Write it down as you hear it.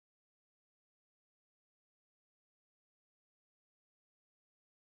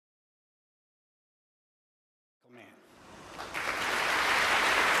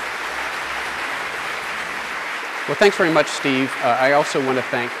Well, thanks very much, Steve. I also want to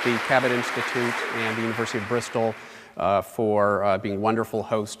thank the Cabot Institute and the University of Bristol for being wonderful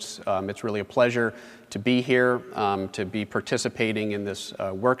hosts. It's really a pleasure to be here, to be participating in this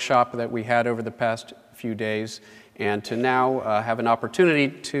workshop that we had over the past few days, and to now have an opportunity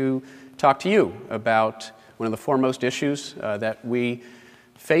to talk to you about one of the foremost issues that we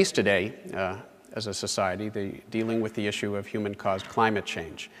face today as a society, dealing with the issue of human-caused climate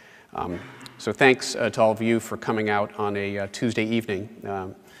change. So thanks to all of you for coming out on a Tuesday evening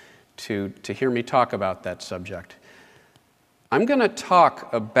to hear me talk about that subject. I'm going to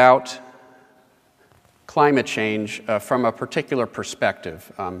talk about climate change from a particular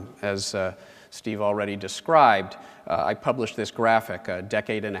perspective. As Steve already described, I published this graphic a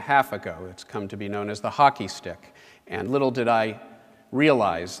decade and a half ago. It's come to be known as the hockey stick. And little did I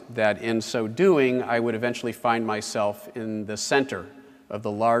realize that in so doing, I would eventually find myself in the center of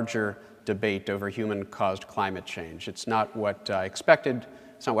the larger debate over human-caused climate change. It's not what I expected.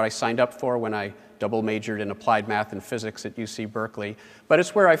 It's not what I signed up for when I double majored in applied math and physics at UC Berkeley, but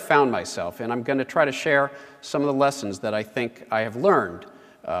it's where I found myself, and I'm going to try to share some of the lessons that I think I have learned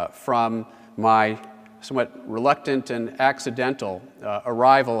from my somewhat reluctant and accidental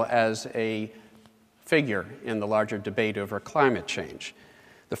arrival as a figure in the larger debate over climate change.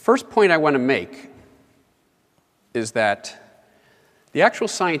 The first point I want to make is that the actual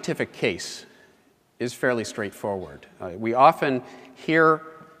scientific case is fairly straightforward. We often hear,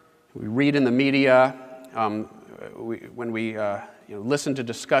 we read in the media, when we listen to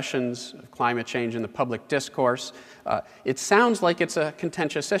discussions of climate change in the public discourse, it sounds like it's a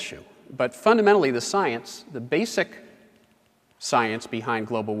contentious issue. But fundamentally, the science, the basic science behind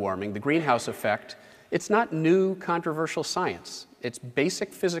global warming, the greenhouse effect, it's not new controversial science. It's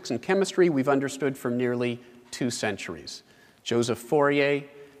basic physics and chemistry we've understood for nearly 2 centuries. Joseph Fourier,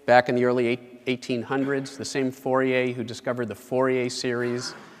 back in the early 1800s, the same Fourier who discovered the Fourier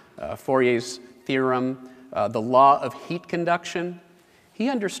series, Fourier's theorem, the law of heat conduction, he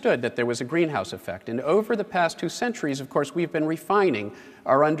understood that there was a greenhouse effect. And over the past 2 centuries, of course, we've been refining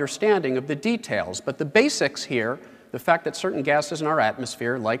our understanding of the details. But the basics here, the fact that certain gases in our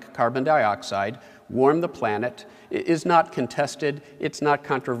atmosphere, like carbon dioxide, warm the planet, is not contested. It's not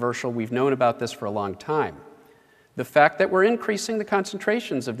controversial. We've known about this for a long time. The fact that we're increasing the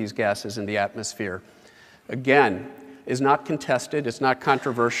concentrations of these gases in the atmosphere, again, is not contested. It's not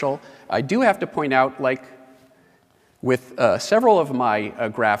controversial. I do have to point out, like with several of my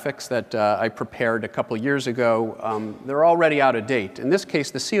graphics that I prepared a couple years ago, they're already out of date. In this case,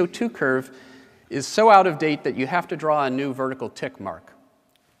 the CO2 curve is so out of date that you have to draw a new vertical tick mark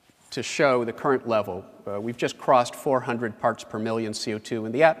to show the current level. We've just crossed 400 parts per million CO2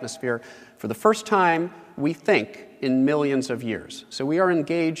 in the atmosphere for the first time, we think, in millions of years. So we are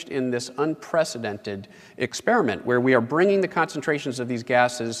engaged in this unprecedented experiment where we are bringing the concentrations of these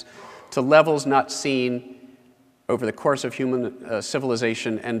gases to levels not seen over the course of human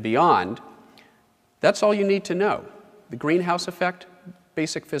civilization and beyond. That's all you need to know. The greenhouse effect,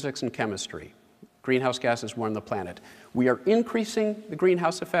 basic physics and chemistry. Greenhouse gases warm the planet. We are increasing the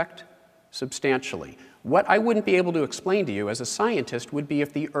greenhouse effect substantially. What I wouldn't be able to explain to you as a scientist would be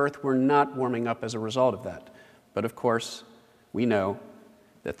if the Earth were not warming up as a result of that. But of course, we know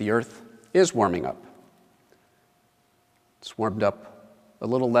that the Earth is warming up. It's warmed up a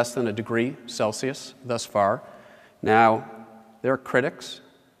little less than 1 degree Celsius thus far. Now, there are critics.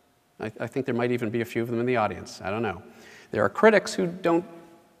 I think there might even be a few of them in the audience. I don't know. There are critics who don't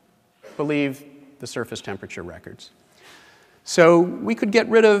believe the surface temperature records. So we could get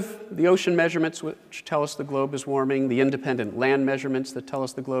rid of the ocean measurements, which tell us the globe is warming, the independent land measurements that tell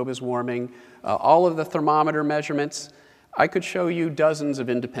us the globe is warming, all of the thermometer measurements. I could show you dozens of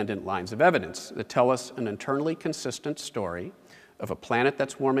independent lines of evidence that tell us an internally consistent story of a planet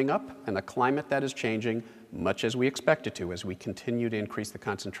that's warming up and a climate that is changing, much as we expect it to as we continue to increase the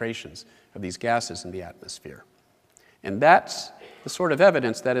concentrations of these gases in the atmosphere. And that's the sort of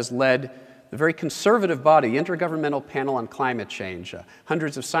evidence that has led the very conservative body, the Intergovernmental Panel on Climate Change,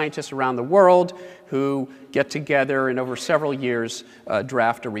 hundreds of scientists around the world who get together and over several years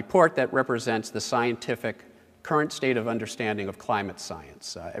draft a report that represents the scientific current state of understanding of climate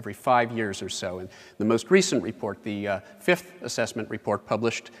science every 5 years or so. And the most recent report, the fifth assessment report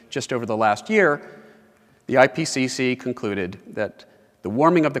published just over the last year, the IPCC concluded that the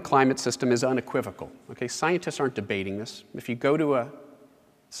warming of the climate system is unequivocal. Okay, scientists aren't debating this. If you go to a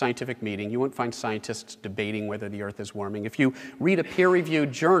scientific meeting, you won't find scientists debating whether the Earth is warming. If you read a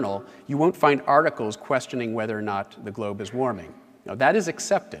peer-reviewed journal, you won't find articles questioning whether or not the globe is warming. Now, that is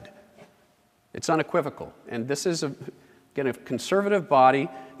accepted. It's unequivocal. And this is Again, a conservative body,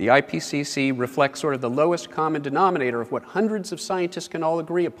 the IPCC reflects sort of the lowest common denominator of what hundreds of scientists can all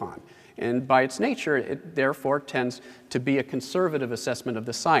agree upon. And by its nature, it therefore tends to be a conservative assessment of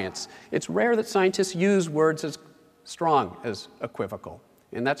the science. It's rare that scientists use words as strong as equivocal,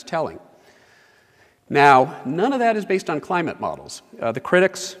 and that's telling. Now, none of that is based on climate models. The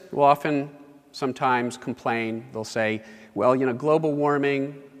critics will often sometimes complain. They'll say, well, global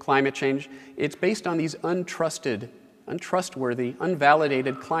warming, climate change, it's based on these untrustworthy,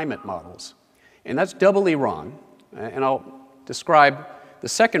 unvalidated climate models. And that's doubly wrong. And I'll describe the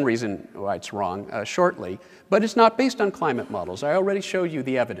second reason why it's wrong shortly. But it's not based on climate models. I already showed you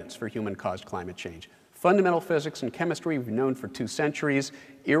the evidence for human-caused climate change. Fundamental physics and chemistry we've known for 2 centuries,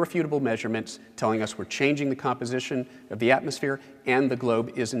 irrefutable measurements telling us we're changing the composition of the atmosphere, and the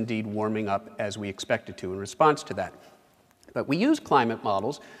globe is indeed warming up as we expect it to in response to that. But we use climate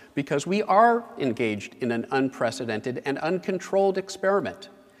models because we are engaged in an unprecedented and uncontrolled experiment.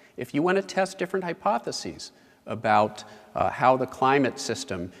 If you want to test different hypotheses about how the climate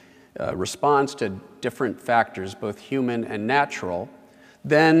system responds to different factors, both human and natural,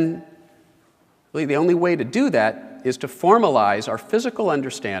 then really the only way to do that is to formalize our physical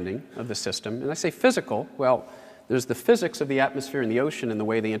understanding of the system. And I say physical, well, there's the physics of the atmosphere and the ocean and the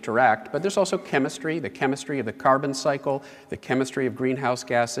way they interact, but there's also chemistry, the chemistry of the carbon cycle, the chemistry of greenhouse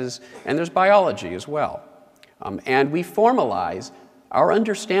gases, and there's biology as well. And we formalize our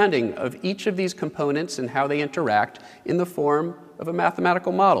understanding of each of these components and how they interact in the form of a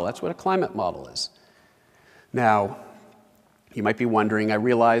mathematical model. That's what a climate model is. Now, you might be wondering, I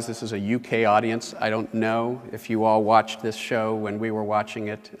realize this is a UK audience. I don't know if you all watched this show when we were watching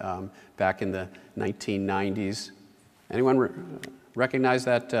it back in the 1990s. Anyone recognize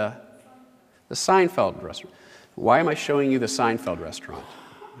that? The Seinfeld restaurant. Why am I showing you the Seinfeld restaurant?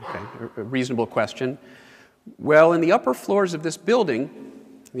 Okay, a reasonable question. Well, in the upper floors of this building,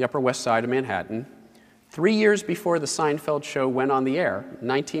 the Upper West Side of Manhattan, 3 years before the Seinfeld show went on the air,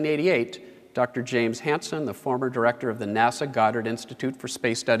 1988, Dr. James Hansen, the former director of the NASA Goddard Institute for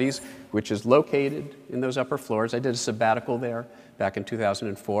Space Studies, which is located in those upper floors. I did a sabbatical there back in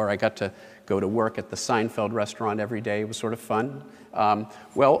 2004. I got to go to work at the Seinfeld restaurant every day. It was sort of fun.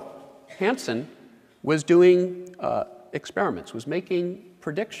 Well, Hansen was doing experiments, was making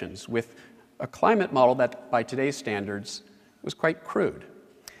predictions with a climate model that, by today's standards, was quite crude.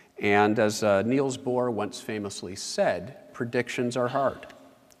 And as Niels Bohr once famously said, predictions are hard,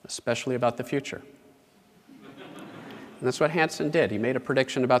 especially about the future. And that's what Hansen did. He made a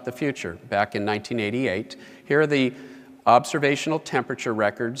prediction about the future back in 1988. Here are the observational temperature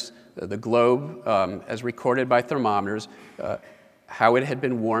records, the globe as recorded by thermometers, how it had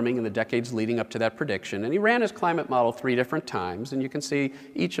been warming in the decades leading up to that prediction. And he ran his climate model 3 different times, and you can see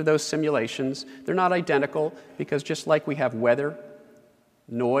each of those simulations. They're not identical because just like we have weather,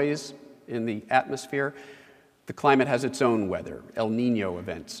 noise in the atmosphere, the climate has its own weather, El Nino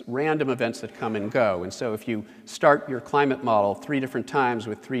events, random events that come and go. And so if you start your climate model 3 different times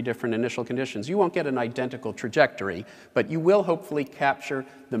with 3 different initial conditions, you won't get an identical trajectory, but you will hopefully capture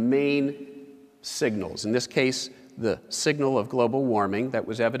the main signals. In this case, the signal of global warming that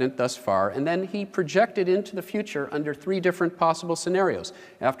was evident thus far, and then he projected into the future under 3 different possible scenarios.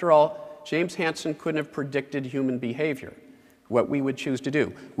 After all, James Hansen couldn't have predicted human behavior, what we would choose to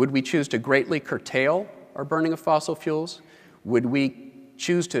do. Would we choose to greatly curtail our burning of fossil fuels? Would we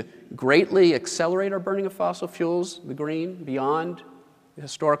choose to greatly accelerate our burning of fossil fuels, the green, beyond the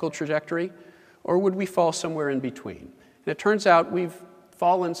historical trajectory? Or would we fall somewhere in between? And it turns out we've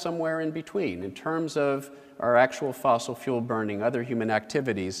fallen somewhere in between in terms of our actual fossil fuel burning, other human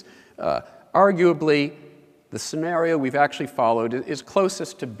activities. Arguably, the scenario we've actually followed is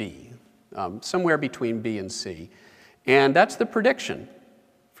closest to B, somewhere between B and C. And that's the prediction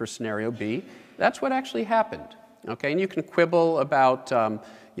for scenario B. That's what actually happened. Okay, and you can quibble about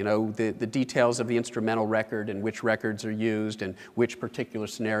the details of the instrumental record and which records are used and which particular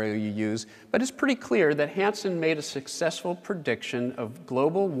scenario you use, but it's pretty clear that Hansen made a successful prediction of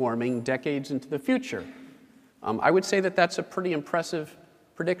global warming decades into the future. I would say that that's a pretty impressive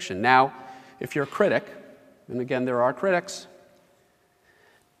prediction. Now, if you're a critic, and again there are critics,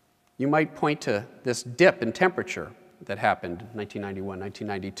 you might point to this dip in temperature that happened in 1991,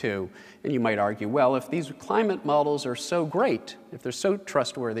 1992, and you might argue, well, if these climate models are so great, if they're so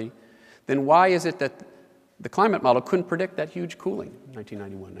trustworthy, then why is it that the climate model couldn't predict that huge cooling in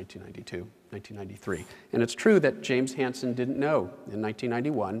 1991, 1992, 1993? And it's true that James Hansen didn't know in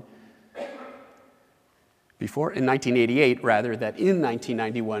 1991, in 1988, rather, that in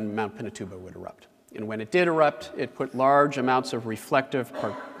 1991 Mount Pinatubo would erupt. And when it did erupt, it put large amounts of reflective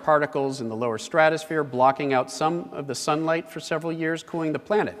dark particles in the lower stratosphere, blocking out some of the sunlight for several years, cooling the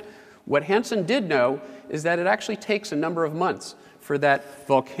planet. What Hansen did know is that it actually takes a number of months for that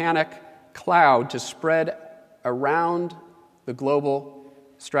volcanic cloud to spread around the global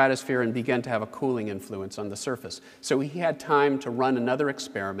stratosphere and begin to have a cooling influence on the surface. So he had time to run another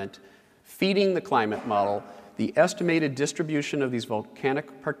experiment, feeding the climate model the estimated distribution of these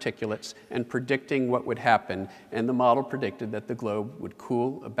volcanic particulates and predicting what would happen. And the model predicted that the globe would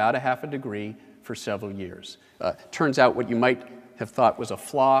cool about 0.5 degrees for several years. Turns out what you might have thought was a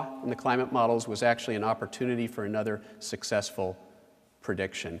flaw in the climate models was actually an opportunity for another successful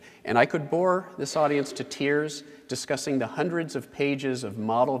prediction. And I could bore this audience to tears discussing the hundreds of pages of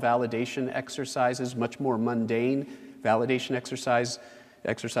model validation exercises, much more mundane validation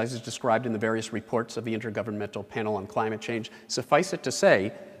exercises described in the various reports of the Intergovernmental Panel on Climate Change. Suffice it to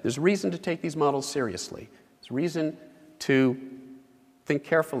say, there's reason to take these models seriously. There's reason to think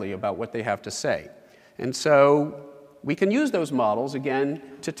carefully about what they have to say. And so we can use those models, again,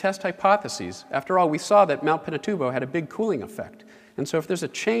 to test hypotheses. After all, we saw that Mount Pinatubo had a big cooling effect. And so if there's a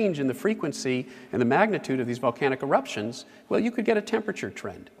change in the frequency and the magnitude of these volcanic eruptions, well, you could get a temperature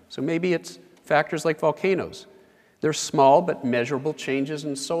trend. So maybe it's factors like volcanoes. They're small but measurable changes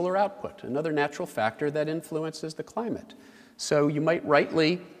in solar output, another natural factor that influences the climate. So you might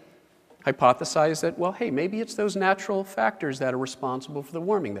rightly hypothesize that, well, hey, maybe it's those natural factors that are responsible for the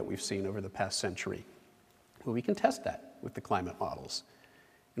warming that we've seen over the past century. Well, we can test that with the climate models.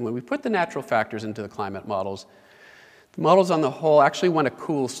 And when we put the natural factors into the climate models, the models on the whole actually want to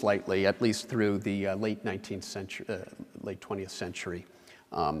cool slightly, at least through the late 20th century.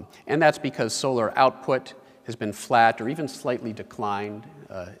 And that's because solar output has been flat or even slightly declined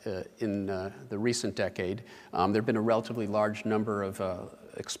in the recent decade. There have been a relatively large number of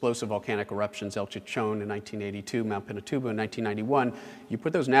explosive volcanic eruptions, El Chichon in 1982, Mount Pinatubo in 1991. You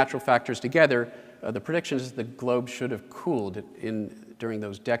put those natural factors together, the prediction is the globe should have cooled during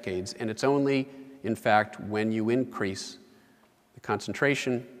those decades, and it's only, in fact, when you increase the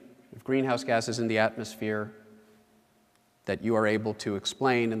concentration of greenhouse gases in the atmosphere that you are able to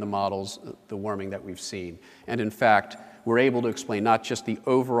explain in the models the warming that we've seen. And in fact, we're able to explain not just the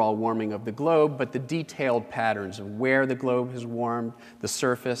overall warming of the globe, but the detailed patterns of where the globe has warmed, the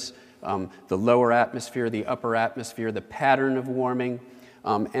surface, the lower atmosphere, the upper atmosphere, the pattern of warming.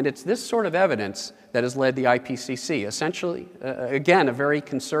 And it's this sort of evidence that has led the IPCC, essentially, again, a very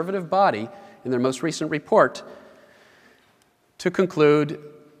conservative body, in their most recent report, to conclude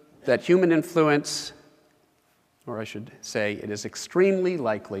that human influence, or I should say, it is extremely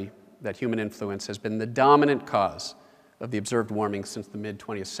likely that human influence has been the dominant cause of the observed warming since the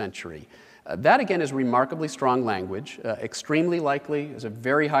mid-20th century. That, again, is remarkably strong language. Extremely likely is a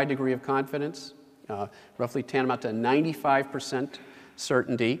very high degree of confidence, roughly tantamount to 95%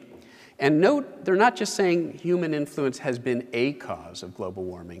 certainty. And note, they're not just saying human influence has been a cause of global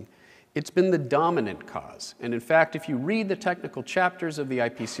warming. It's been the dominant cause. And in fact, if you read the technical chapters of the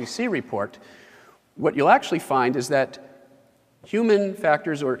IPCC report, what you'll actually find is that human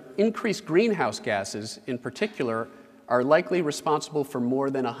factors, or increased greenhouse gases in particular, are likely responsible for more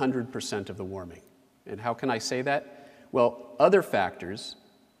than 100% of the warming. And how can I say that? Well, other factors,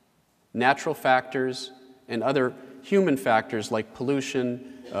 natural factors, and other human factors like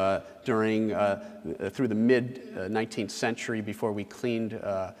pollution through the mid-19th century, before we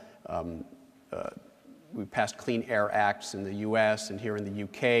passed Clean Air Acts in the US and here in the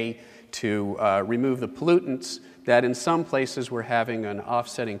UK to remove the pollutants that in some places were having an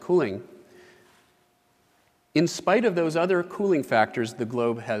offsetting cooling. In spite of those other cooling factors, the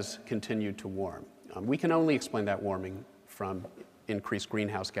globe has continued to warm. We can only explain that warming from increased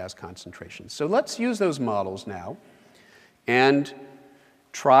greenhouse gas concentrations. So let's use those models now and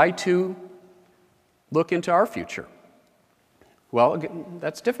try to look into our future. Well, again,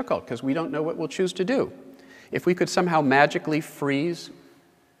 that's difficult because we don't know what we'll choose to do. If we could somehow magically freeze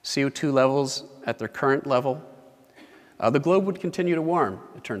CO2 levels at their current level, the globe would continue to warm,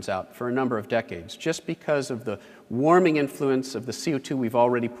 it turns out, for a number of decades, just because of the warming influence of the CO2 we've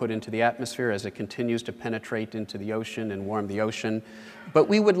already put into the atmosphere as it continues to penetrate into the ocean and warm the ocean. But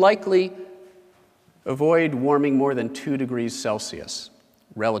we would likely avoid warming more than 2 degrees Celsius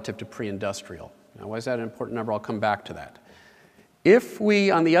relative to pre-industrial. Now, why is that an important number? I'll come back to that. If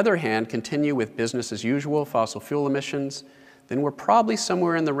we, on the other hand, continue with business as usual, fossil fuel emissions, then we're probably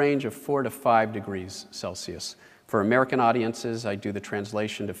somewhere in the range of 4 to 5 degrees Celsius. For American audiences, I do the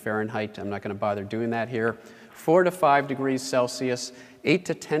translation to Fahrenheit. I'm not going to bother doing that here. 4 to 5 degrees Celsius, 8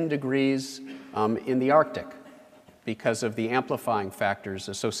 to 10 degrees in the Arctic because of the amplifying factors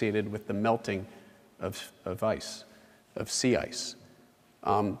associated with the melting of ice, of sea ice.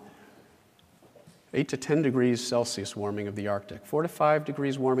 8 to 10 degrees Celsius warming of the Arctic, 4 to 5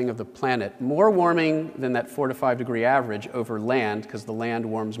 degrees warming of the planet, more warming than that 4 to 5 degree average over land, because the land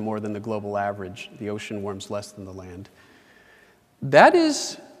warms more than the global average. The ocean warms less than the land. That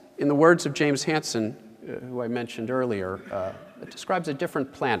is, in the words of James Hansen, who I mentioned earlier, it describes a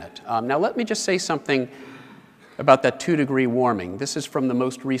different planet. Now let me just say something about that 2-degree warming. This is from the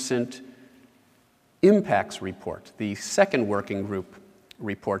most recent impacts report, the second working group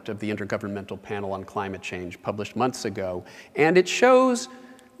report of the Intergovernmental Panel on Climate Change, published months ago. And it shows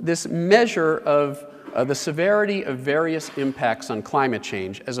this measure of the severity of various impacts on climate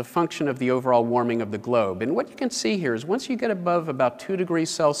change as a function of the overall warming of the globe. And what you can see here is once you get above about 2 degrees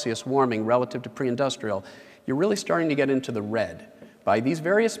Celsius warming relative to pre-industrial, you're really starting to get into the red. By these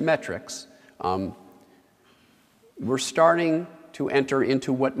various metrics, we're starting to enter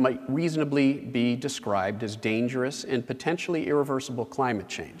into what might reasonably be described as dangerous and potentially irreversible climate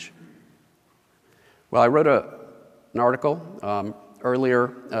change. Well, I wrote an article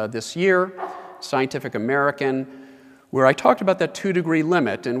earlier this year, Scientific American, where I talked about that 2-degree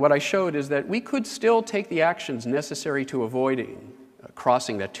limit, and what I showed is that we could still take the actions necessary to avoiding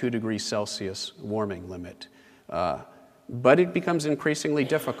crossing that 2 degrees Celsius warming limit. But it becomes increasingly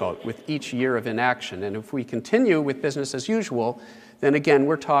difficult with each year of inaction. And if we continue with business as usual, then again,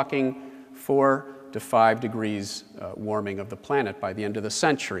 we're talking 4 to 5 degrees warming of the planet by the end of the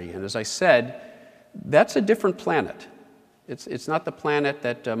century. And as I said, that's a different planet. It's not the planet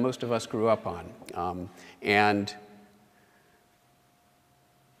that most of us grew up on. And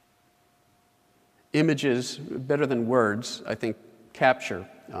images, better than words, I think, capture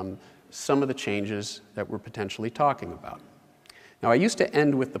some of the changes that we're potentially talking about. Now, I used to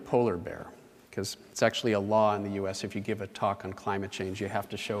end with the polar bear, because it's actually a law in the US. If you give a talk on climate change, you have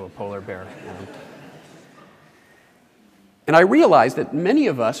to show a polar bear. And I realized that many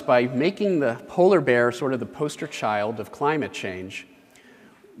of us, by making the polar bear sort of the poster child of climate change,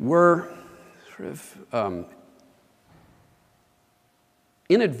 were sort of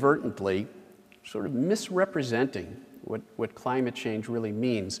inadvertently sort of misrepresenting what climate change really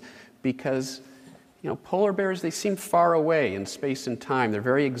means, because polar bears, they seem far away in space and time. They're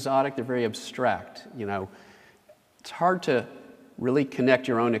very exotic, they're very abstract. It's hard to really connect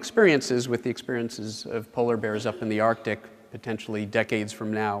your own experiences with the experiences of polar bears up in the Arctic, potentially decades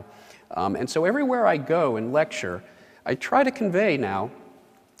from now. And so everywhere I go and lecture, I try to convey now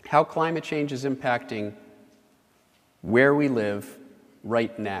how climate change is impacting where we live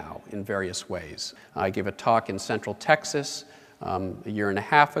right now in various ways. I gave a talk in Central Texas a year and a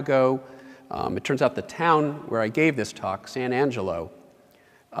half ago. It turns out the town where I gave this talk, San Angelo,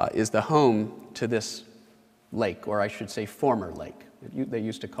 is the home to this lake, or I should say former lake. They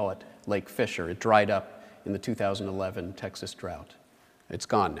used to call it Lake Fisher. It dried up in the 2011 Texas drought. It's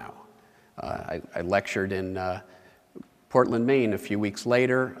gone now. I lectured in Portland, Maine a few weeks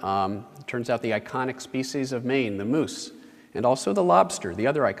later. It turns out the iconic species of Maine, the moose, and also the lobster, the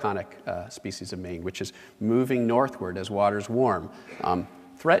other iconic species of Maine, which is moving northward as waters warm,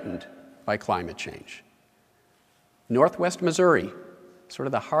 threatened by climate change. Northwest Missouri, sort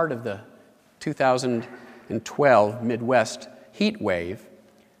of the heart of the 2012 Midwest heat wave.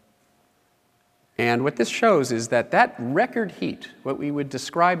 And what this shows is that record heat, what we would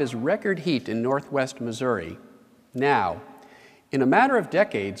describe as record heat in Northwest Missouri, now, in a matter of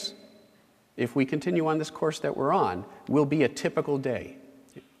decades, if we continue on this course that we're on, will be a typical day,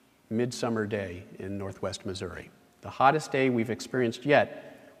 midsummer day in Northwest Missouri. The hottest day we've experienced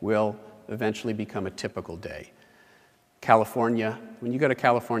yet will eventually become a typical day. California, when you go to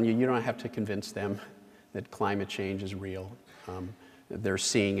California, you don't have to convince them that climate change is real. They're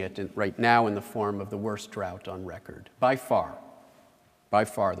seeing it right now in the form of the worst drought on record, by far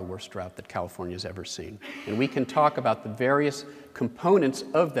the worst drought that California's ever seen. And we can talk about the various components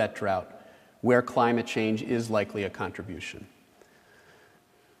of that drought where climate change is likely a contribution.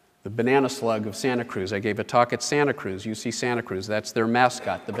 The banana slug of Santa Cruz. I gave a talk at Santa Cruz, UC Santa Cruz. That's their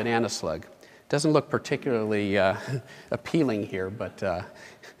mascot, the banana slug. Doesn't look particularly appealing here, but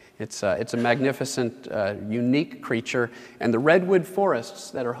it's a magnificent, unique creature. And the redwood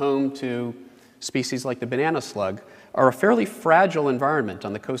forests that are home to species like the banana slug are a fairly fragile environment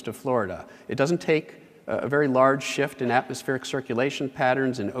on the coast of Florida. It doesn't take a very large shift in atmospheric circulation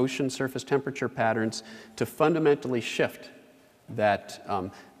patterns and ocean surface temperature patterns to fundamentally shift that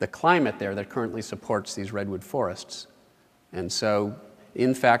the climate there that currently supports these redwood forests. And so,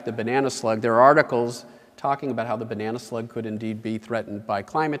 in fact, the banana slug, there are articles talking about how the banana slug could indeed be threatened by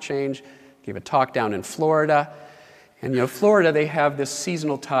climate change. I gave a talk down in Florida. And Florida, they have this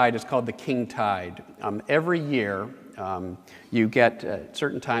seasonal tide, it's called the king tide. Every year, You get, at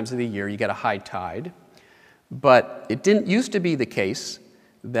certain times of the year, you get a high tide. But it didn't used to be the case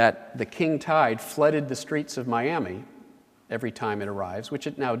that the king tide flooded the streets of Miami every time it arrives, which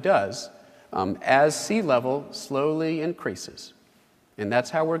it now does, as sea level slowly increases. And that's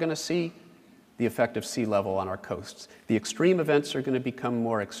how we're going to see the effect of sea level on our coasts. The extreme events are going to become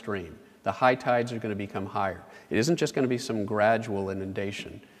more extreme. The high tides are going to become higher. It isn't just going to be some gradual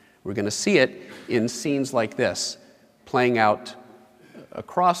inundation. We're going to see it in scenes like this, playing out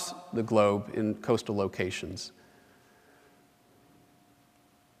across the globe in coastal locations.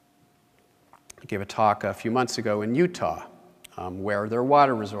 I gave a talk a few months ago in Utah, where their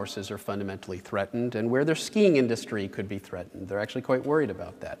water resources are fundamentally threatened and where their skiing industry could be threatened. They're actually quite worried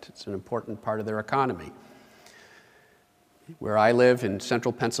about that. It's an important part of their economy. Where I live in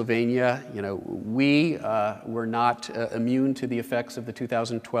central Pennsylvania, we were not immune to the effects of the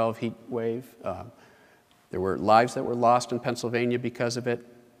 2012 heat wave. There were lives that were lost in Pennsylvania because of it.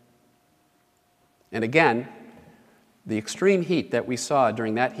 And again, the extreme heat that we saw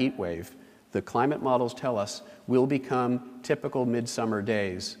during that heat wave, the climate models tell us, will become typical midsummer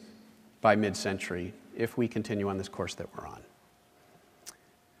days by mid-century if we continue on this course that we're on.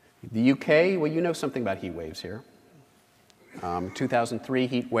 The UK, well, you know something about heat waves here. 2003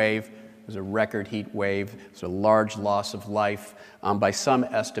 heat wave was a record heat wave. It was a large loss of life. By some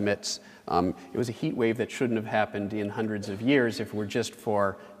estimates, it was a heat wave that shouldn't have happened in hundreds of years if it were just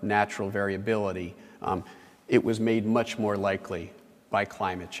for natural variability. It was made much more likely by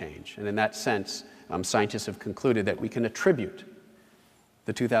climate change. And in that sense, scientists have concluded that we can attribute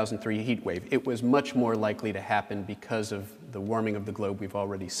the 2003 heat wave. It was much more likely to happen because of the warming of the globe we've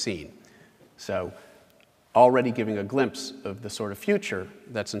already seen. So, already giving a glimpse of the sort of future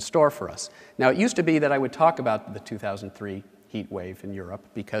that's in store for us. Now, it used to be that I would talk about the 2003 heat wave in Europe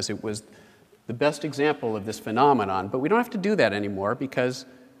because it was the best example of this phenomenon, but we don't have to do that anymore because,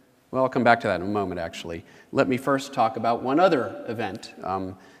 well, I'll come back to that in a moment, actually. Let me first talk about one other event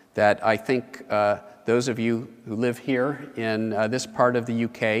that I think those of you who live here in this part of the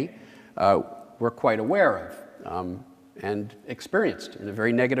UK were quite aware of and experienced in a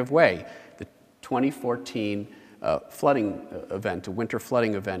very negative way. 2014 flooding event, a winter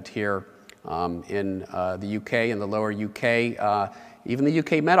flooding event here in the UK, in the lower UK. Even the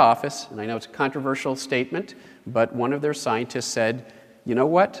UK Met Office, and I know it's a controversial statement, but one of their scientists said, you know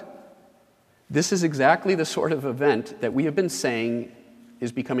what? This is exactly the sort of event that we have been saying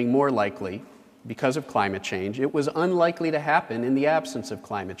is becoming more likely because of climate change. It was unlikely to happen in the absence of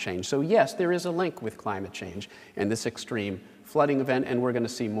climate change. So yes, there is a link with climate change and this extreme flooding event, and we're going to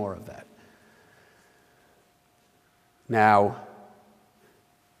see more of that. Now,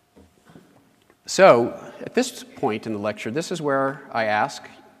 so at this point in the lecture, this is where I ask,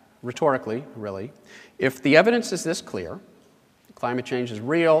 rhetorically, really, if the evidence is this clear, climate change is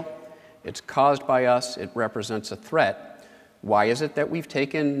real, it's caused by us, it represents a threat, why is it that we've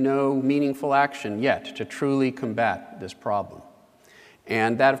taken no meaningful action yet to truly combat this problem?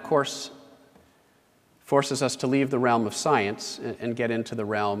 And that, of course, forces us to leave the realm of science and get into the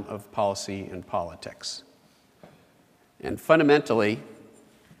realm of policy and politics. And fundamentally,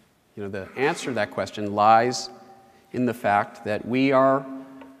 the answer to that question lies in the fact that we are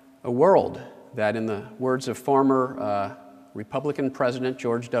a world that, in the words of former Republican President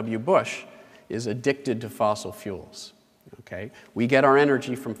George W. Bush, is addicted to fossil fuels. Okay? We get our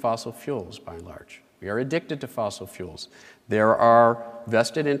energy from fossil fuels, by and large. We are addicted to fossil fuels. There are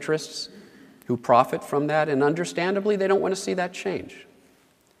vested interests who profit from that, and understandably, they don't want to see that change.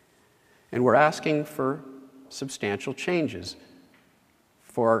 And we're asking for substantial changes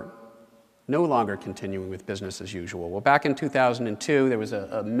for no longer continuing with business as usual. Well, back in 2002, there was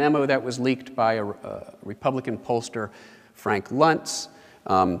a memo that was leaked by a Republican pollster, Frank Luntz.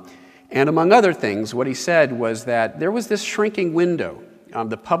 And among other things, what he said was that there was this shrinking window.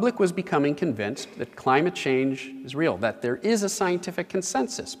 The public was becoming convinced that climate change is real, that there is a scientific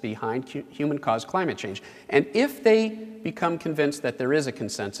consensus behind human-caused climate change. And if they become convinced that there is a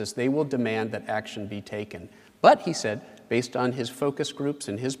consensus, they will demand that action be taken. But, he said, based on his focus groups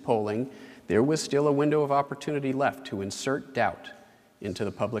and his polling, there was still a window of opportunity left to insert doubt into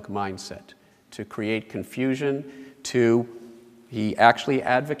the public mindset, to create confusion, he actually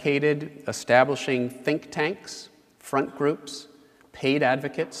advocated establishing think tanks, front groups, paid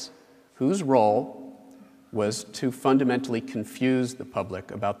advocates, whose role was to fundamentally confuse the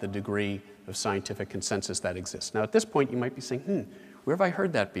public about the degree of scientific consensus that exists. Now, at this point, you might be saying, where have I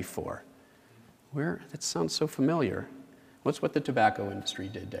heard that before? That sounds so familiar. What's what the tobacco industry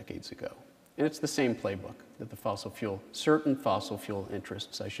did decades ago? And it's the same playbook that certain fossil fuel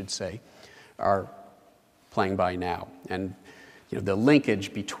interests, I should say, are playing by now. And the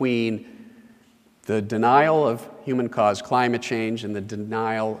linkage between the denial of human-caused climate change and the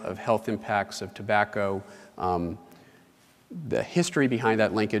denial of health impacts of tobacco, the history behind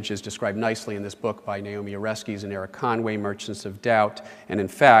that linkage is described nicely in this book by Naomi Oreskes and Eric Conway, Merchants of Doubt. And in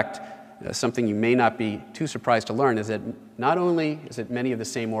fact, something you may not be too surprised to learn is that not only is it many of the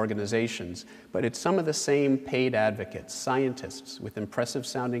same organizations, but it's some of the same paid advocates, scientists with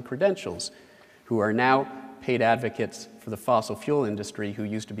impressive-sounding credentials, who are now paid advocates for the fossil fuel industry who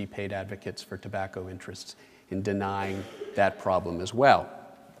used to be paid advocates for tobacco interests in denying that problem as well.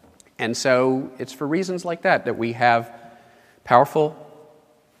 And so it's for reasons like that that we have powerful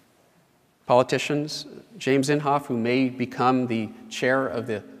politicians, James Inhofe, who may become the chair of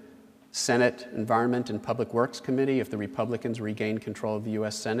the Senate Environment and Public Works Committee if the Republicans regain control of the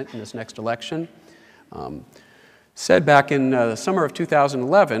U.S. Senate in this next election, said back in the summer of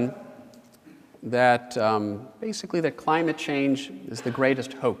 2011 that basically that climate change is the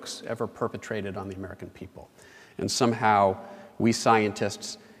greatest hoax ever perpetrated on the American people. And somehow we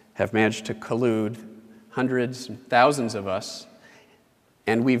scientists have managed to collude, hundreds and thousands of us,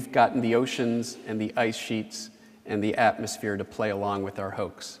 and we've gotten the oceans and the ice sheets and the atmosphere to play along with our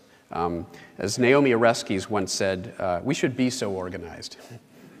hoax. As Naomi Oreskes once said, we should be so organized.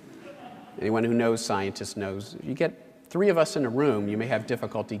 Anyone who knows scientists knows, you get 3 of us in a room, you may have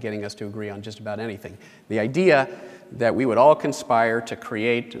difficulty getting us to agree on just about anything. The idea that we would all conspire to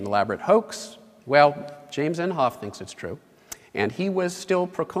create an elaborate hoax, well, James Inhofe thinks it's true. And he was still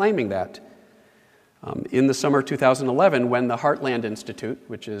proclaiming that in the summer of 2011 when the Heartland Institute,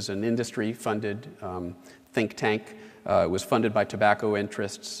 which is an industry-funded think tank, was funded by tobacco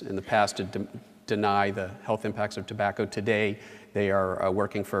interests in the past to deny the health impacts of tobacco. Today, they are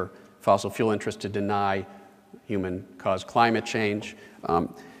working for fossil fuel interests to deny human-caused climate change.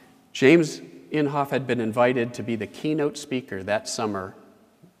 James Inhofe had been invited to be the keynote speaker that summer,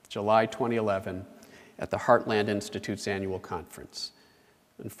 July 2011, at the Heartland Institute's annual conference.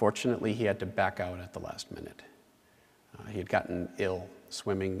 Unfortunately, he had to back out at the last minute. He had gotten ill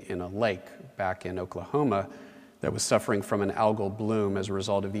swimming in a lake back in Oklahoma that was suffering from an algal bloom as a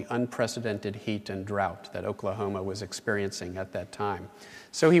result of the unprecedented heat and drought that Oklahoma was experiencing at that time.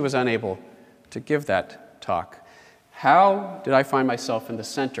 So he was unable to give that talk. How did I find myself in the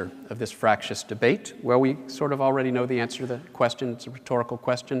center of this fractious debate? Well, we sort of already know the answer to the question. It's a rhetorical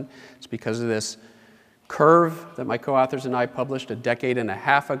question. It's because of this curve that my co-authors and I published a decade and a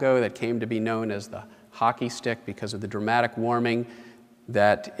half ago that came to be known as the hockey stick because of the dramatic warming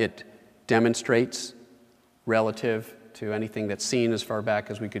that it demonstrates relative to anything that's seen as far back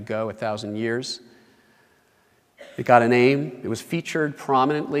as we could go, 1,000 years. It got a name. It was featured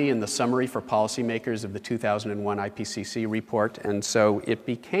prominently in the summary for policymakers of the 2001 IPCC report, and so it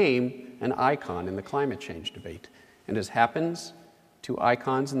became an icon in the climate change debate. And as happens to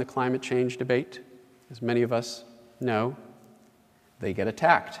icons in the climate change debate, as many of us know, they get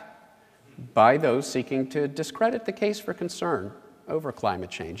attacked by those seeking to discredit the case for concern over climate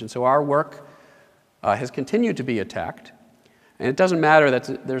change. And so our work has continued to be attacked. And it doesn't matter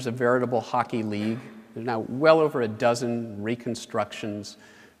that there's a veritable hockey league. There's now well over a dozen reconstructions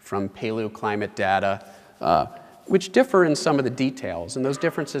from paleoclimate data, which differ in some of the details. And those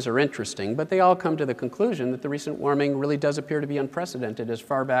differences are interesting, but they all come to the conclusion that the recent warming really does appear to be unprecedented as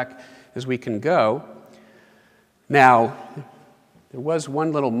far back as we can go. Now, there was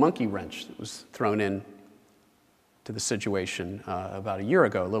one little monkey wrench that was thrown in to the situation about a year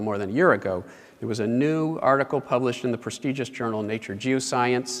ago, a little more than a year ago. There was a new article published in the prestigious journal Nature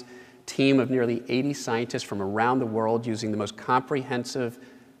Geoscience, team of nearly 80 scientists from around the world using the most comprehensive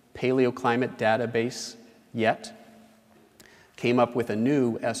paleoclimate database yet, came up with a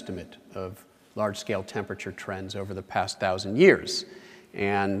new estimate of large-scale temperature trends over the past 1,000 years.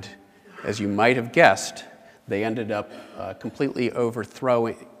 And as you might have guessed, they ended up completely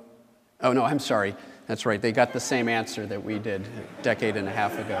overthrowing. Oh, no, I'm sorry. That's right. They got the same answer that we did a decade and a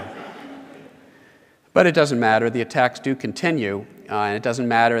half ago. But it doesn't matter. The attacks do continue. And it doesn't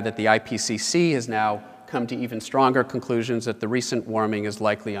matter that the IPCC has now come to even stronger conclusions that the recent warming is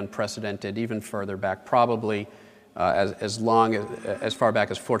likely unprecedented, even further back, probably as far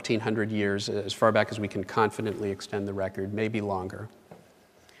back as 1,400 years, as far back as we can confidently extend the record, maybe longer.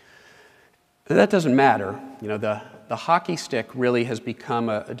 But that doesn't matter. You know, the hockey stick really has become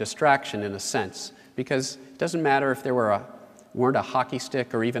a distraction in a sense, because it doesn't matter if there weren't a hockey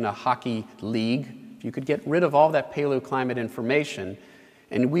stick or even a hockey league. If you could get rid of all that paleoclimate information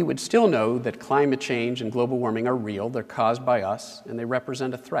And we would still know that climate change and global warming are real, they're caused by us, and they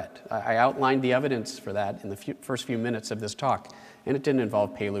represent a threat. I outlined the evidence for that in the first few minutes of this talk, and it didn't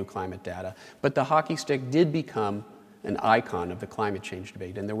involve Pelu climate data. But the hockey stick did become an icon of the climate change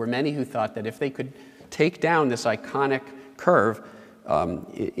debate, and there were many who thought that if they could take down this iconic curve,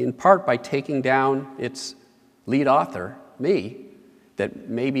 in part by taking down its lead author, me, that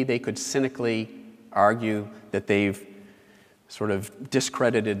maybe they could cynically argue that they've sort of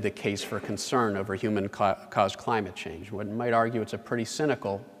discredited the case for concern over human-caused climate change. One might argue it's a pretty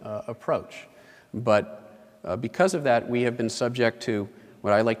cynical approach. But because of that, we have been subject to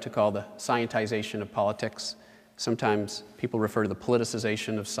what I like to call the scientization of politics. Sometimes people refer to the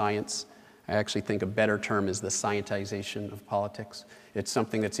politicization of science. I actually think a better term is the scientization of politics. It's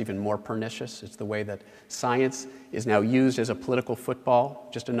something that's even more pernicious. It's the way that science is now used as a political football,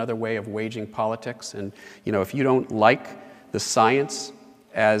 just another way of waging politics. And if you don't like the science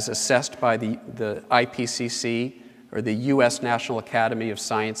as assessed by the IPCC or the US National Academy of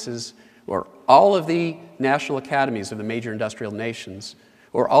Sciences or all of the national academies of the major industrial nations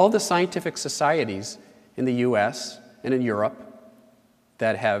or all the scientific societies in the US and in Europe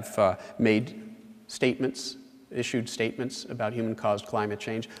that have issued statements about human-caused climate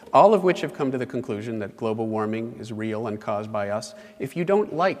change, all of which have come to the conclusion that global warming is real and caused by us. If you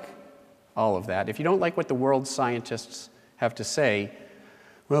don't like all of that, if you don't like what the world's scientists have to say,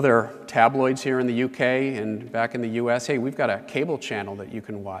 well, there are tabloids here in the UK and back in the US. Hey, we've got a cable channel that you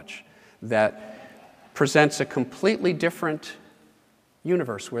can watch that presents a completely different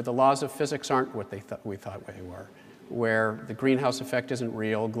universe where the laws of physics aren't what we thought they were, where the greenhouse effect isn't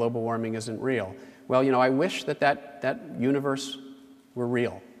real, global warming isn't real. Well, I wish that universe were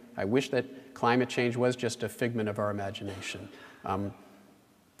real. I wish that climate change was just a figment of our imagination.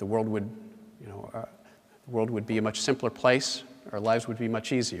 The world would be a much simpler place. Our lives would be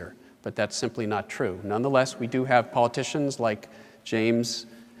much easier, but that's simply not true. Nonetheless, we do have politicians like Joe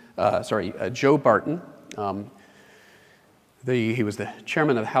Barton. He was the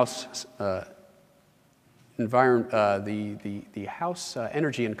chairman of the House the House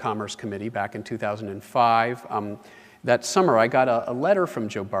Energy and Commerce Committee back in 2005. That summer, I got a letter from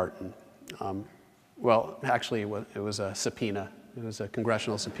Joe Barton. Well, actually, it was a subpoena. It was a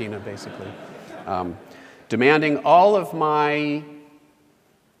congressional subpoena, basically, demanding all of my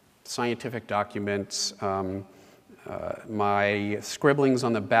scientific documents, my scribblings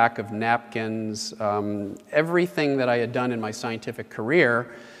on the back of napkins, everything that I had done in my scientific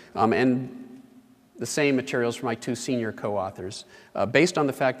career, and the same materials for my two senior co-authors, based on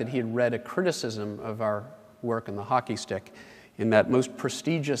the fact that he had read a criticism of our work on the hockey stick in that most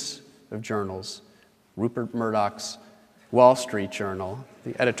prestigious of journals, Rupert Murdoch's Wall Street Journal,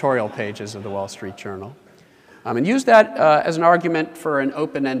 the editorial pages of the Wall Street Journal, and used that as an argument for an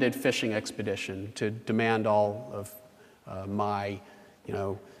open-ended fishing expedition to demand all of my,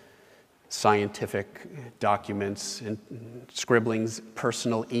 scientific documents and scribblings,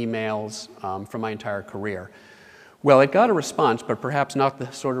 personal emails from my entire career. Well, it got a response, but perhaps not the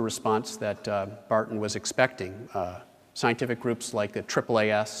sort of response that Barton was expecting. Scientific groups like the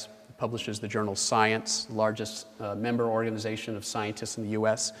AAAS, publishes the journal Science, the largest member organization of scientists in the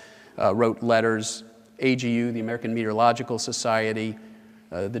US, wrote letters. AGU, the American Meteorological Society,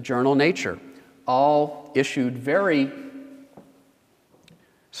 the journal Nature, all issued very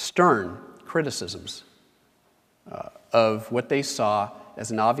stern criticisms of what they saw as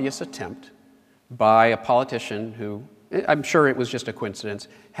an obvious attempt by a politician who, I'm sure it was just a coincidence,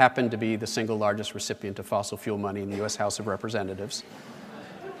 happened to be the single largest recipient of fossil fuel money in the US House of Representatives.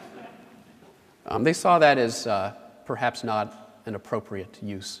 They saw that as perhaps not an appropriate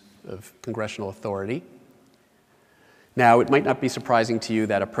use of congressional authority. Now, it might not be surprising to you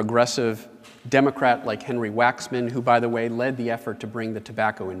that a progressive Democrat like Henry Waxman, who, by the way, led the effort to bring the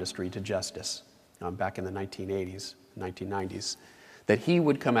tobacco industry to justice back in the 1980s, 1990s, that he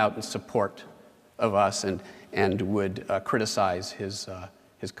would come out in support of us and would criticize his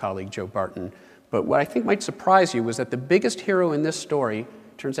colleague Joe Barton. But what I think might surprise you was that the biggest hero in this story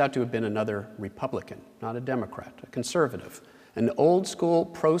turns out to have been another Republican, not a Democrat, a conservative, an old-school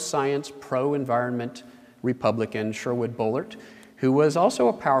pro-science, pro-environment Republican, Sherwood Boehlert, who was also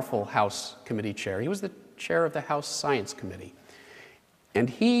a powerful House committee chair. He was the chair of the House Science Committee. And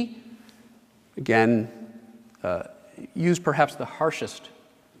he, again, used perhaps the harshest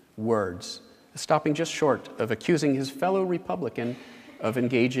words, stopping just short of accusing his fellow Republican of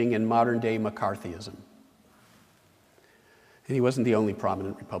engaging in modern-day McCarthyism. And he wasn't the only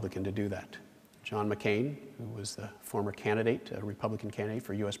prominent Republican to do that. John McCain, who was the former candidate, a Republican candidate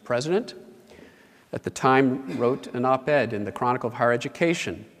for US president, at the time wrote an op-ed in the Chronicle of Higher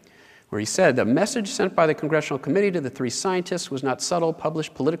Education, where he said, "The message sent by the Congressional Committee to the three scientists was not subtle,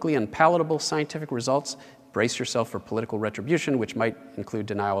 published politically unpalatable scientific results. Brace yourself for political retribution, which might include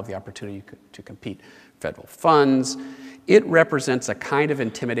denial of the opportunity to compete federal funds. It represents a kind of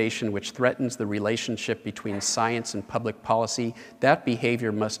intimidation which threatens the relationship between science and public policy. That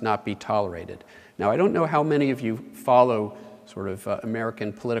behavior must not be tolerated." Now, I don't know how many of you follow sort of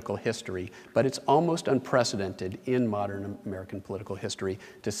American political history, but it's almost unprecedented in modern American political history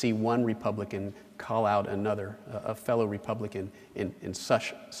to see one Republican call out another, a fellow Republican, in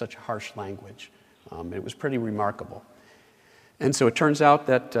such harsh language. It was pretty remarkable. And so it turns out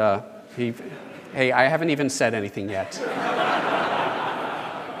that hey, I haven't even said anything yet.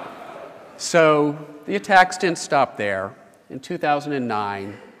 So the attacks didn't stop there. In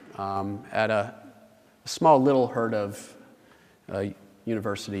 2009, at a small little herd of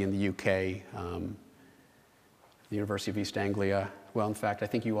university in the UK, the University of East Anglia. Well, in fact, I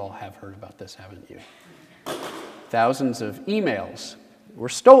think you all have heard about this, haven't you? Thousands of emails were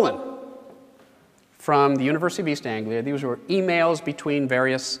stolen from the University of East Anglia. These were emails between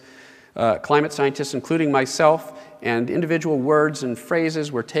various climate scientists, including myself, and individual words and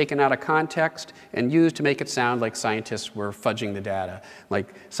phrases were taken out of context and used to make it sound like scientists were fudging the data,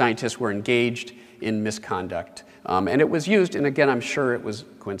 like scientists were engaged in misconduct. And it was used, and again, I'm sure it was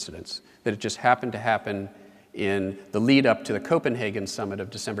coincidence, that it just happened to happen in the lead up to the Copenhagen summit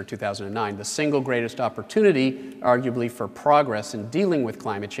of December 2009, the single greatest opportunity, arguably, for progress in dealing with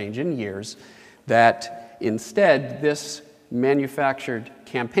climate change in years, that instead this manufactured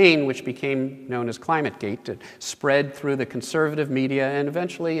campaign, which became known as ClimateGate, it spread through the conservative media and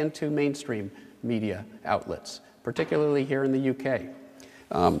eventually into mainstream media outlets, particularly here in the UK.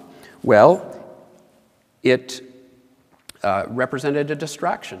 It represented a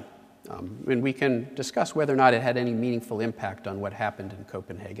distraction. And we can discuss whether or not it had any meaningful impact on what happened in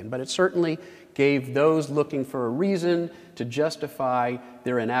Copenhagen, but it certainly gave those looking for a reason to justify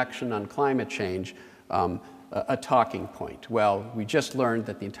their inaction on climate change a talking point. Well, we just learned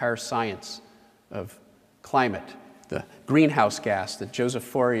that the entire science of climate, the greenhouse gas that Joseph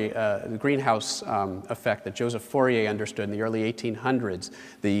Fourier, the greenhouse effect that Joseph Fourier understood in the early 1800s,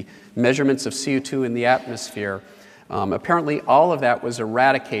 the measurements of CO2 in the atmosphere, apparently all of that was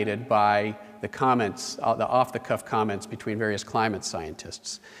eradicated by the comments, the off-the-cuff comments between various climate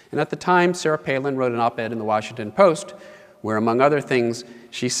scientists. And at the time, Sarah Palin wrote an op-ed in the Washington Post where, among other things,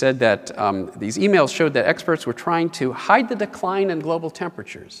 she said that these emails showed that experts were trying to hide the decline in global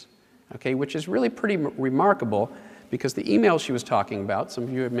temperatures, okay, which is really pretty remarkable because the email she was talking about, some of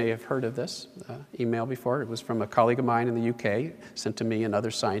you may have heard of this email before. It was from a colleague of mine in the UK, sent to me and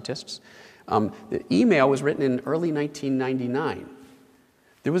other scientists. The email was written in early 1999.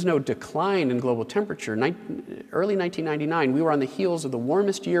 There was no decline in global temperature. Early 1999, we were on the heels of the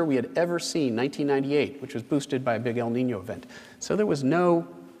warmest year we had ever seen, 1998, which was boosted by a big El Nino event. So there was no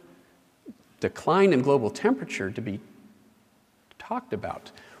decline in global temperature to be talked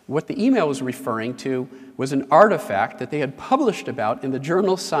about. What the email was referring to was an artifact that they had published about in the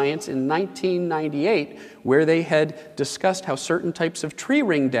journal Science in 1998, where they had discussed how certain types of tree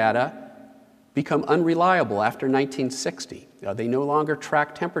ring data become unreliable after 1960. They no longer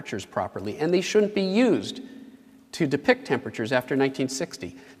track temperatures properly, and they shouldn't be used to depict temperatures after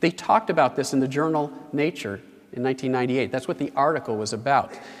 1960. They talked about this in the journal Nature in 1998. That's what the article was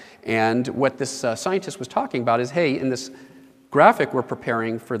about. And what this scientist was talking about is, hey, in this graphic we're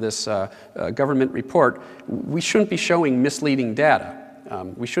preparing for this government report, we shouldn't be showing misleading data.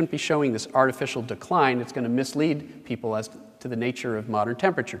 We shouldn't be showing this artificial decline. It's going to mislead people as to the nature of modern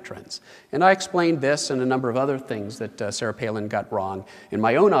temperature trends. And I explained this and a number of other things that Sarah Palin got wrong in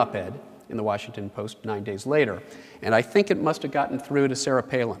my own op-ed in the Washington Post 9 days later. And I think it must have gotten through to Sarah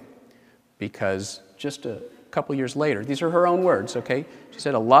Palin because just a couple years later, these are her own words, okay? She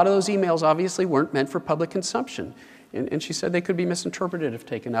said a lot of those emails obviously weren't meant for public consumption. And she said they could be misinterpreted if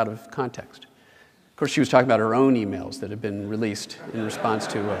taken out of context. Of course, she was talking about her own emails that had been released in response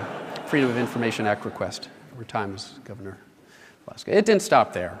to a Freedom of Information Act request over time as Governor Alaska. It didn't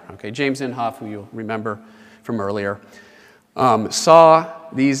stop there. Okay, James Inhofe, who you'll remember from earlier, saw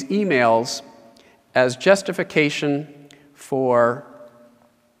these emails as justification for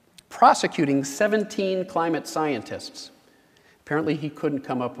prosecuting 17 climate scientists. Apparently, he couldn't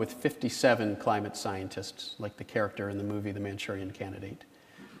come up with 57 climate scientists, like the character in the movie The Manchurian Candidate.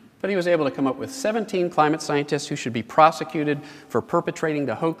 But he was able to come up with 17 climate scientists who should be prosecuted for perpetrating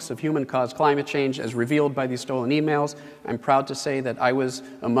the hoax of human-caused climate change as revealed by these stolen emails. I'm proud to say that I was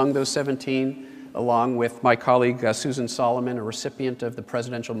among those 17, along with my colleague Susan Solomon, a recipient of the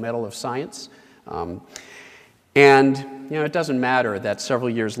Presidential Medal of Science, And it doesn't matter that several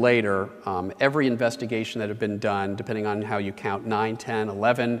years later, every investigation that had been done, depending on how you count, 9, 10,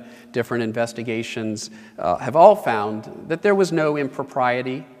 11 different investigations, have all found that there was no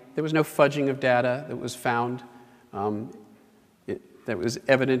impropriety, there was no fudging of data that was found, that was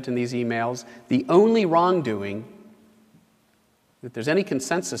evident in these emails. The only wrongdoing that there's any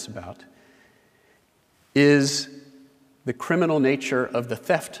consensus about is the criminal nature of the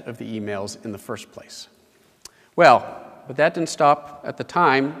theft of the emails in the first place. Well, but that didn't stop at the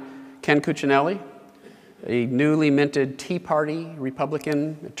time. Ken Cuccinelli, a newly minted Tea Party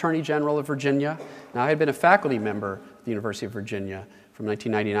Republican Attorney General of Virginia. Now, I had been a faculty member at the University of Virginia from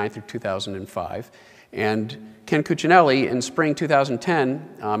 1999 through 2005. And Ken Cuccinelli, in spring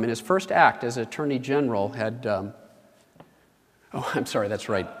 2010, in his first act as Attorney General, had that's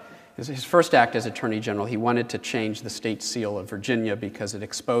right. His first act as Attorney General, he wanted to change the state seal of Virginia because it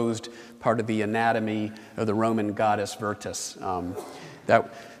exposed part of the anatomy of the Roman goddess Virtus.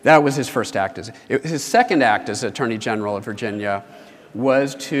 That was his first act. His second act as Attorney General of Virginia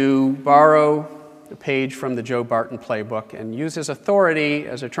was to borrow a page from the Joe Barton playbook and use his authority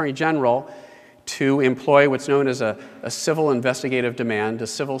as Attorney General to employ what's known as a civil investigative demand, a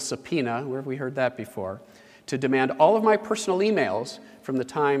civil subpoena, where have we heard that before, to demand all of my personal emails from the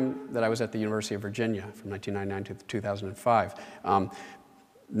time that I was at the University of Virginia, from 1999 to 2005.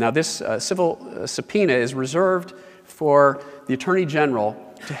 Now, this civil subpoena is reserved for the Attorney General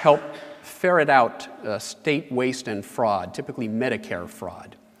to help ferret out state waste and fraud, typically Medicare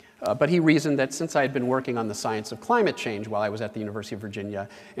fraud. But he reasoned that since I had been working on the science of climate change while I was at the University of Virginia,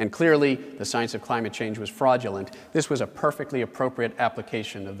 and clearly the science of climate change was fraudulent, this was a perfectly appropriate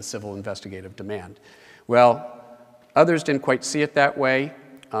application of the civil investigative demand. Well, others didn't quite see it that way.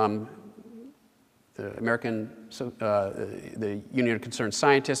 The Union of Concerned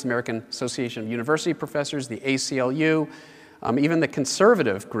Scientists, American Association of University Professors, the ACLU, even the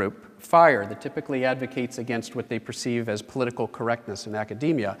conservative group, FIRE, that typically advocates against what they perceive as political correctness in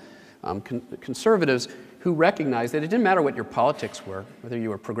academia, conservatives who recognize that it didn't matter what your politics were, whether you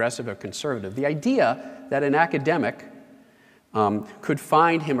were progressive or conservative. The idea that an academic could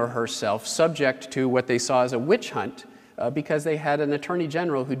find him or herself subject to what they saw as a witch hunt because they had an attorney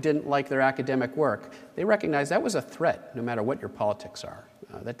general who didn't like their academic work. They recognized that was a threat, no matter what your politics are.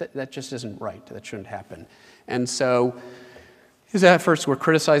 That just isn't right. That shouldn't happen. And so his efforts were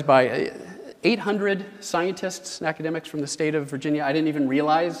criticized by 800 scientists and academics from the state of Virginia. I didn't even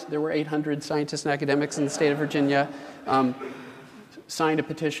realize there were 800 scientists and academics in the state of Virginia. Signed a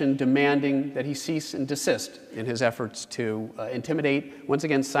petition demanding that he cease and desist in his efforts to intimidate, once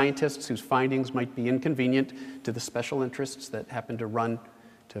again, scientists whose findings might be inconvenient to the special interests that happen to run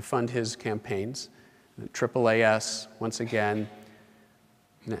to fund his campaigns. The AAAS, once again,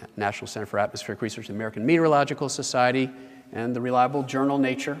 National Center for Atmospheric Research, the American Meteorological Society, and the reliable journal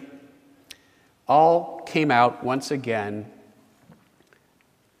Nature, all came out once again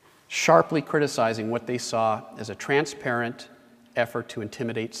sharply criticizing what they saw as a transparent effort to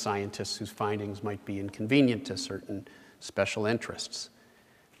intimidate scientists whose findings might be inconvenient to certain special interests.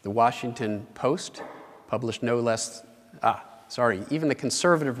 The Washington Post published no less, even the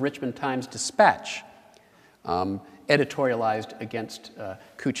conservative Richmond Times-Dispatch editorialized against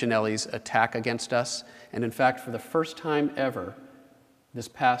Cuccinelli's attack against us. And in fact, for the first time ever, this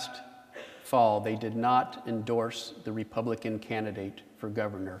past fall, they did not endorse the Republican candidate for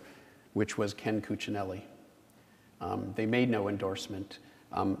governor, which was Ken Cuccinelli. They made no endorsement.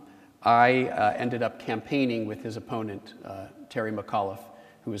 I ended up campaigning with his opponent, Terry McAuliffe,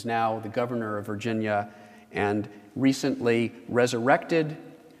 who is now the governor of Virginia and recently resurrected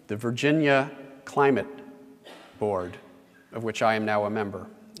the Virginia Climate Board, of which I am now a member.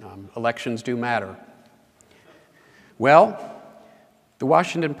 Elections do matter. Well, the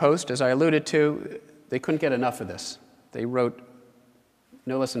Washington Post, as I alluded to, they couldn't get enough of this. They wrote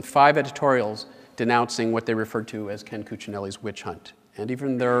no less than 5 editorials denouncing what they referred to as Ken Cuccinelli's witch hunt. And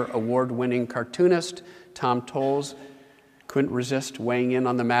even their award-winning cartoonist, Tom Tolles, couldn't resist weighing in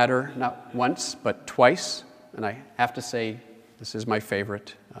on the matter, not once, but twice. And I have to say, this is my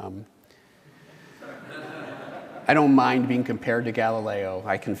favorite. I don't mind being compared to Galileo,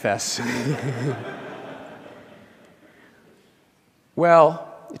 I confess. Well,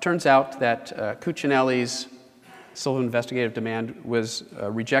 it turns out that Cuccinelli's civil investigative demand was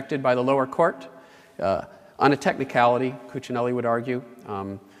rejected by the lower court. On a technicality, Cuccinelli would argue.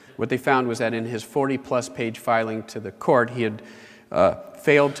 What they found was that in his 40-plus page filing to the court, he had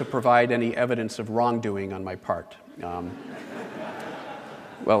failed to provide any evidence of wrongdoing on my part.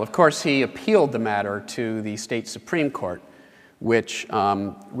 Well, of course, he appealed the matter to the state Supreme Court, which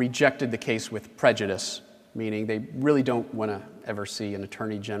rejected the case with prejudice, meaning they really don't want to ever see an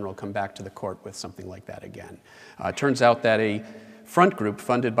attorney general come back to the court with something like that again. It turns out that a front group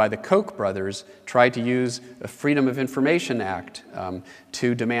funded by the Koch brothers tried to use a Freedom of Information Act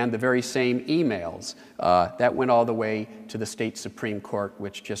to demand the very same emails. That went all the way to the state Supreme Court,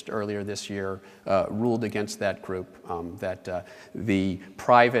 which just earlier this year ruled against that group, that the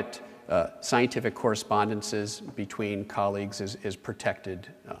private scientific correspondences between colleagues is protected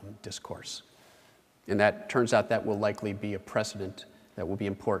discourse. And that turns out that will likely be a precedent that will be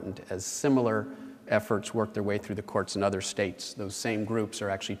important as similar efforts work their way through the courts in other states. Those same groups are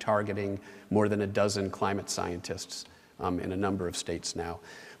actually targeting more than a dozen climate scientists in a number of states now.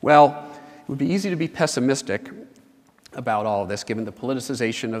 Well, it would be easy to be pessimistic about all of this, given the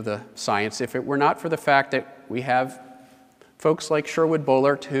politicization of the science, if it were not for the fact that we have folks like Sherwood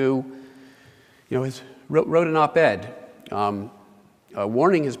Boehlert, who wrote an op-ed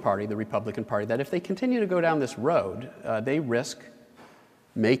warning his party, the Republican Party, that if they continue to go down this road, they risk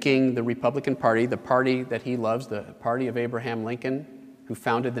making the Republican Party, the party that he loves, the party of Abraham Lincoln, who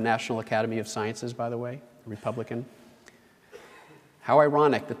founded the National Academy of Sciences, by the way, a Republican. How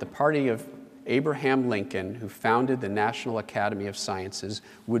ironic that the party of Abraham Lincoln, who founded the National Academy of Sciences,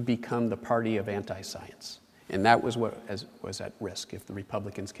 would become the party of anti-science. And that was what was at risk if the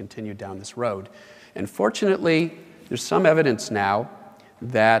Republicans continued down this road. And fortunately, there's some evidence now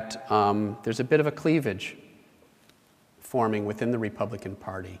that there's a bit of a cleavage forming within the Republican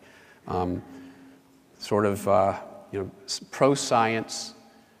Party, pro-science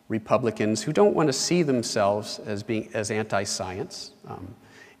Republicans who don't want to see themselves as anti-science,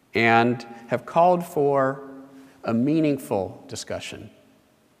 and have called for a meaningful discussion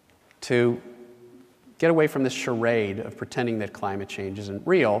to get away from this charade of pretending that climate change isn't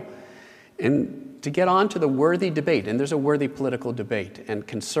real, and to get on to the worthy debate. And there's a worthy political debate, and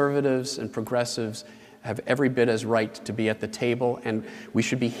conservatives and progressives have every bit as right to be at the table, and we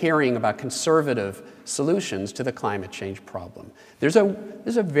should be hearing about conservative solutions to the climate change problem. There's a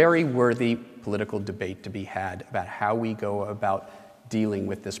very worthy political debate to be had about how we go about dealing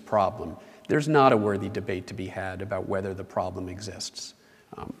with this problem. There's not a worthy debate to be had about whether the problem exists.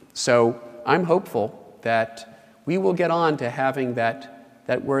 So I'm hopeful that we will get on to having that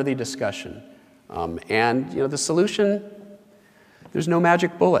worthy discussion. And the solution, there's no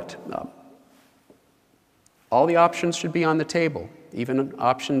magic bullet. All the options should be on the table, even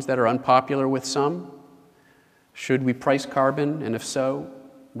options that are unpopular with some. Should we price carbon, and if so,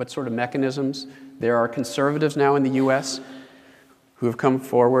 what sort of mechanisms? There are conservatives now in the US who have come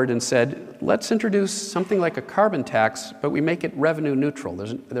forward and said, let's introduce something like a carbon tax, but we make it revenue neutral.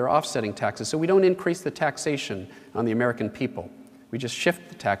 There are offsetting taxes, so we don't increase the taxation on the American people. We just shift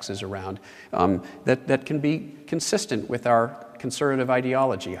the taxes around. That can be consistent with our conservative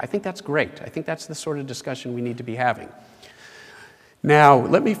ideology. I think that's great. I think that's the sort of discussion we need to be having. Now,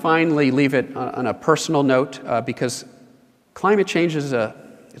 let me finally leave it on a personal note, because climate change is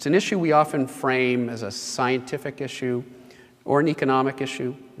it's an issue we often frame as a scientific issue or an economic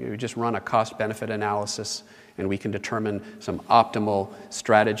issue. We just run a cost-benefit analysis, and we can determine some optimal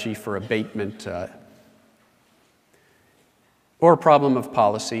strategy for abatement, or a problem of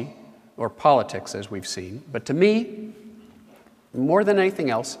policy or politics, as we've seen. But to me, more than anything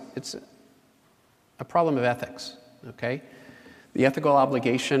else, it's a problem of ethics, okay? The ethical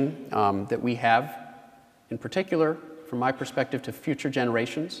obligation that we have, in particular, from my perspective, to future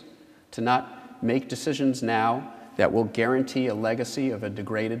generations, to not make decisions now that will guarantee a legacy of a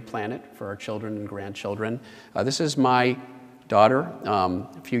degraded planet for our children and grandchildren. This is my daughter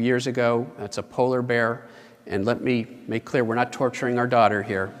a few years ago. It's a polar bear. And let me make clear, we're not torturing our daughter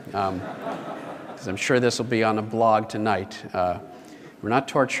here, because I'm sure this will be on a blog tonight. We're not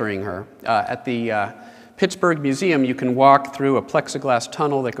torturing her. At the Pittsburgh Museum, you can walk through a plexiglass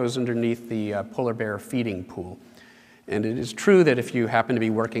tunnel that goes underneath the polar bear feeding pool. And it is true that if you happen to be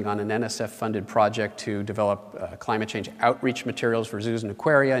working on an NSF-funded project to develop climate change outreach materials for zoos and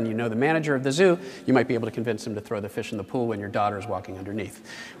aquaria, and you know the manager of the zoo, you might be able to convince him to throw the fish in the pool when your daughter is walking underneath,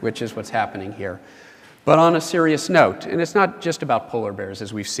 which is what's happening here. But on a serious note, and it's not just about polar bears,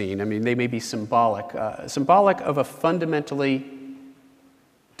 as we've seen. I mean, they may be symbolic of a fundamentally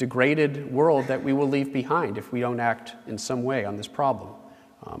degraded world that we will leave behind if we don't act in some way on this problem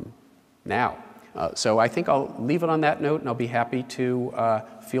now. So I think I'll leave it on that note, and I'll be happy to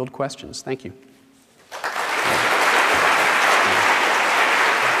field questions. Thank you.